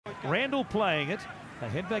Randall playing it. They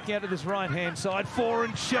head back out to this right-hand side.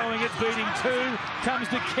 Foran showing it, beating two. Comes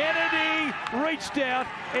to Kennedy. Reached out.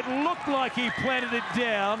 It looked like he planted it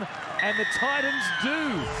down. And the Titans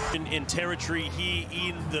do. In territory here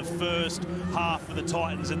in the first half for the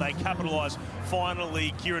Titans, and they capitalise.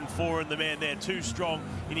 Finally, Kieran Foran, the man there, too strong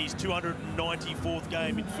in his 294th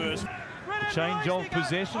game in first. A change of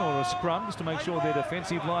possession or a scrum just to make sure their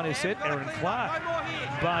defensive line is set. Aaron Clark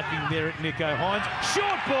barking there at Nicho Hines.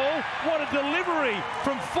 Short ball. What a delivery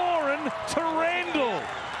from Foran to Randall.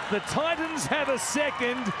 The Titans have a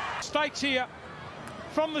second. Stakes here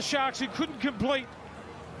from the Sharks, who couldn't complete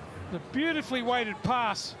the beautifully weighted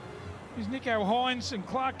pass. Here's Nicho Hines and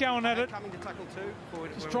Clark going at it.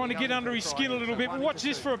 Just trying to get under his skin a little bit. But watch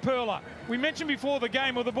this for a perler. We mentioned before the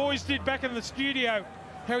game, or the boys did back in the studio,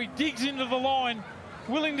 how he digs into the line,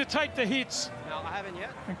 willing to take the hits. No, I haven't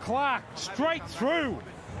yet. And Clark straight through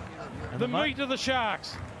the meat of the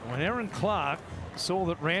Sharks. When Aaron Clark saw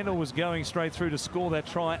that Randall was going straight through to score that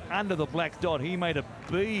try under the black dot, he made a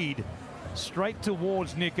bead straight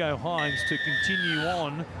towards Nicho Hines to continue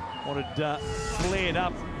on what had flared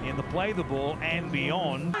up in the play the ball and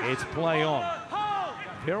beyond. It's play on.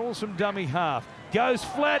 Verrills from dummy half. Goes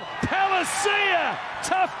flat. Palacia!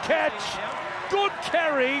 Tough catch. Good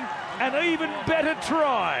carry. An even better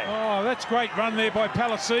try. Oh, that's great run there by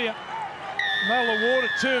Palacia. They'll award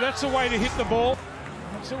it too. That's the way to hit the ball.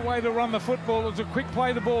 That's the way to run the football. It's a quick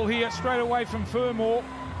play the ball here straight away from Fermor.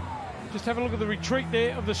 Just have a look at the retreat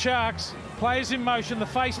there of the Sharks. Players in motion, the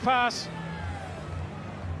face pass.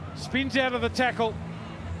 Spins out of the tackle.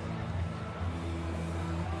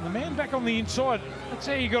 The man back on the inside. That's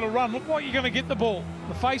how you got to run. Look like you're going to get the ball.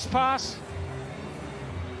 The face pass.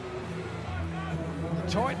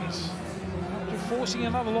 The Titans forcing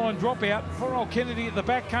another line dropout. Poor old Kennedy at the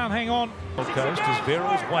back can't hang on. Coast as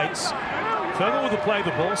Verrills waits. Fermor with the play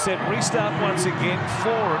the ball. Set restart once again.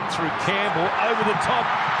 Foran through Campbell over the top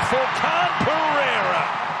for Khan Pereira.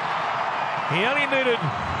 He only needed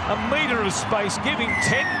a metre of space. Giving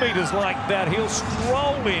 10 metres like that, he'll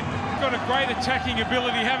stroll in. Got a great attacking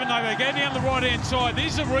ability, haven't they? They go down the right-hand side.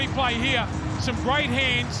 There's a replay here. Some great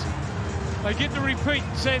hands. They get the repeat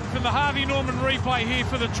set from the Harvey Norman replay here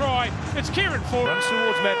for the try. It's Kieran Foran. Runs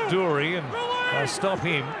towards Matt Dury and they'll stop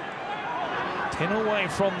him. 10 away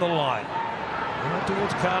from the line. Right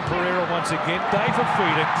towards Khan Pereira once again. Dave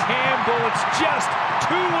Fafita. Campbell, it's just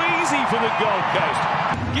too easy for the Gold Coast.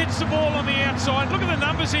 Gets the ball on the outside. Look at the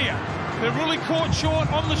numbers here. They're really caught short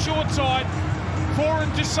on the short side. Foran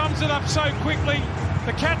just sums it up so quickly.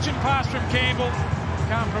 The catch and pass from Campbell.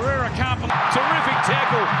 Khan Pereira can't believe. Terrific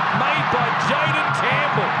tackle made by Jaden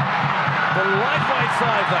Campbell. The lightweight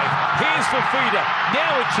 5'8". Here's Fafita.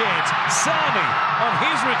 Now a chance. Sami on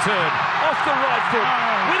his return. Off the right foot.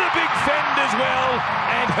 With a big fend as well.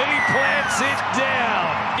 And he plants it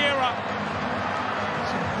down.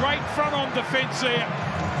 Some great front-on defence there.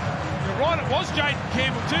 You're right, it was Jaden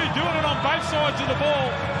Campbell too. Doing it on both sides of the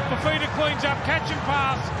ball. Fafita cleans up. Catch and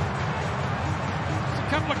pass. There's a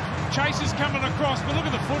couple of chases coming across, but look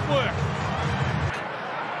at the footwork.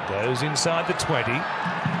 Goes inside the 20.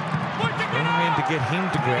 Many men to get him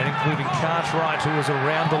to ground, including Cartwright, who was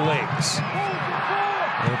around the legs.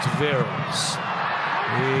 And it's Verrills.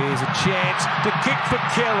 Here's a chance to kick for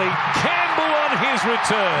Kelly. Campbell on his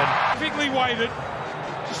return. Perfectly weighted.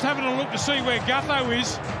 Just having a look to see where Gutho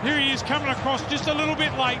is. Here he is coming across just a little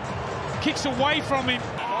bit late. Kicks away from him.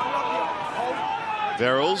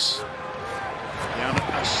 Verrills. Down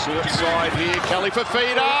a short side here. Kelly for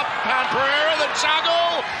feed up. Khan Pereira, the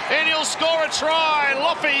juggle, and he'll score a try.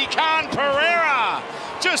 Loffy, Khan Pereira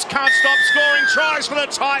just can't stop scoring tries for the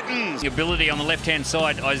Titans. The ability on the left-hand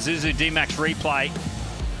side, Isuzu D-Max replay.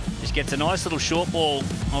 Just gets a nice little short ball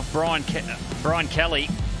off Brian Kelly.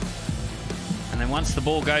 And then once the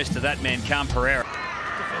ball goes to that man, Khan Pereira.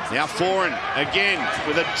 Now Foran again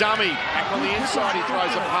with a dummy. Back on the inside, he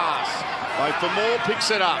throws a pass. Fermor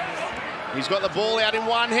picks it up. He's got the ball out in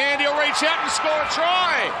one hand. He'll reach out and score a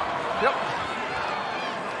try. Yep.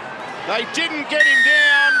 They didn't get him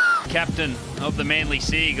down. Captain of the Manly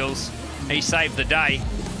Seagulls, he saved the day,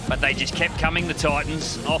 but they just kept coming, the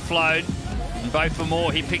Titans. Offload, and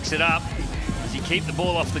Fermor, he picks it up. Does he keep the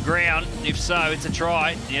ball off the ground? If so, it's a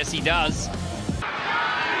try. Yes, he does.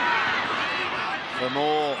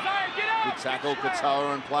 Fermor, good tackle,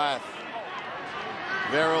 Katoa and Plath.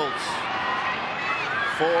 Verrills.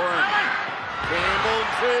 Foran. Campbell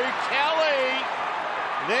to Kelly.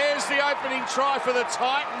 There's the opening try for the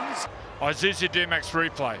Titans. Isuzu D-Max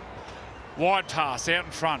replay. Wide pass out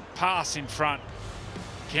in front, pass in front.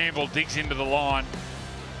 Campbell digs into the line,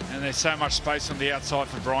 and there's so much space on the outside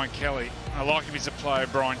for Brian Kelly. I like him as a player,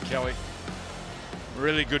 Brian Kelly.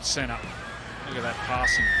 Really good centre. Look at that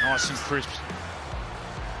passing, nice and crisp.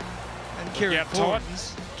 And Kieran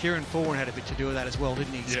Foran had a bit to do with that as well,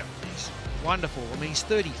 didn't he? Yeah. He's wonderful. I mean, he's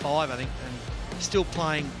 35, I think, and still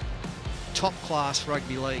playing top-class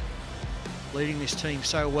rugby league, leading this team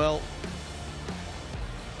so well.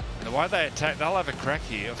 And the way they attack, they'll have a crack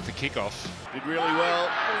here off the kickoff. Did really well.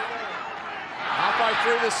 Halfway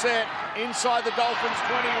through the set, inside the Dolphins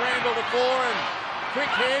 20, Randall to Foran. Quick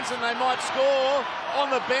hands and they might score. On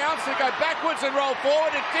the bounce, they go backwards and roll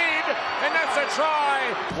forward. It did, and that's a try.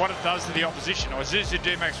 What it does to the opposition, Isuzu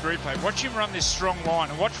D-Max replay. Watch him run this strong line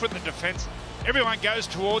and watch what the defence, everyone goes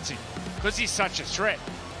towards him because he's such a threat.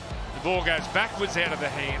 The ball goes backwards out of the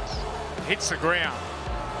hands, hits the ground,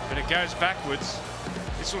 but it goes backwards.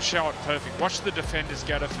 This will show it perfect. Watch the defenders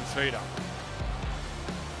go to Fafita.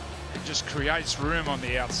 It just creates room on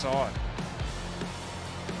the outside.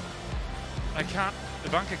 They can't, the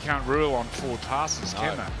bunker can't rule on forward passes,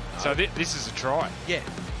 can they? No. So this is a try. Yeah.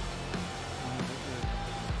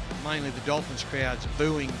 Mainly the Dolphins crowd's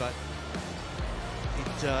booing, but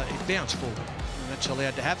it bounced forward, and that's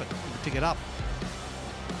allowed to happen. You pick it up.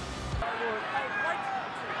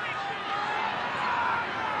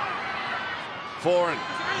 Foran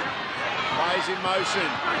plays in motion.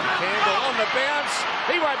 Campbell on the bounce.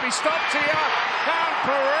 He won't be stopped here.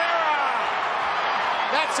 Pereira.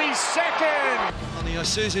 That's his second. On the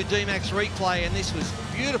Isuzu D-Max replay, and this was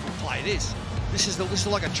a beautiful play. This is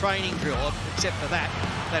like a training drill, except for that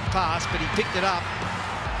pass. But he picked it up,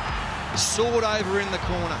 soared over in the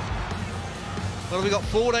corner. What have we got?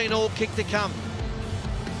 14 all, kick to come.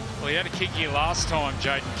 Well, he had a kick here last time,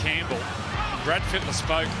 Jaden Campbell. Brad Fittler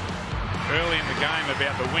spoke early in the game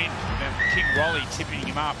about the wind and King Wally tipping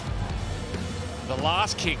him up. The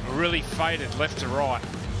last kick really faded left to right.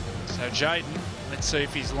 So Jaden, let's see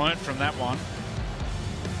if he's learnt from that one.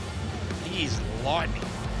 He is lightning. I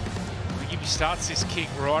think if he starts this kick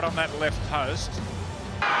right on that left post.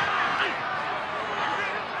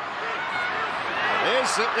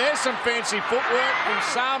 There's some fancy footwork from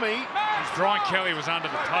Sami. Brian Kelly was under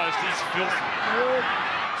the post. He's filthy.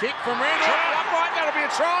 Kick from Randall. Upright, that'll be a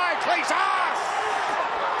try. Cleese Haas.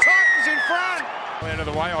 Titans in front. Out of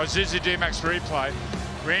the way. Isuzu D-Max replay.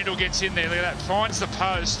 Randall gets in there. Look at that. Finds the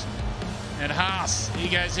post. And Haas, he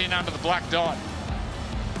goes in under the black dot.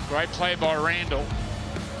 Great play by Randall.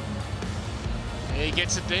 Yeah, he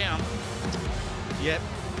gets it down. Yep.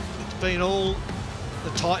 It's been all the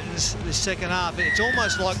Titans this second half. It's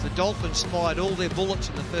almost like the Dolphins fired all their bullets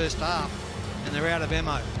in the first half and they're out of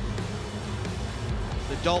ammo.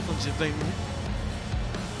 The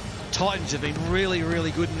Titans have been really,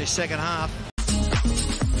 really good in this second half.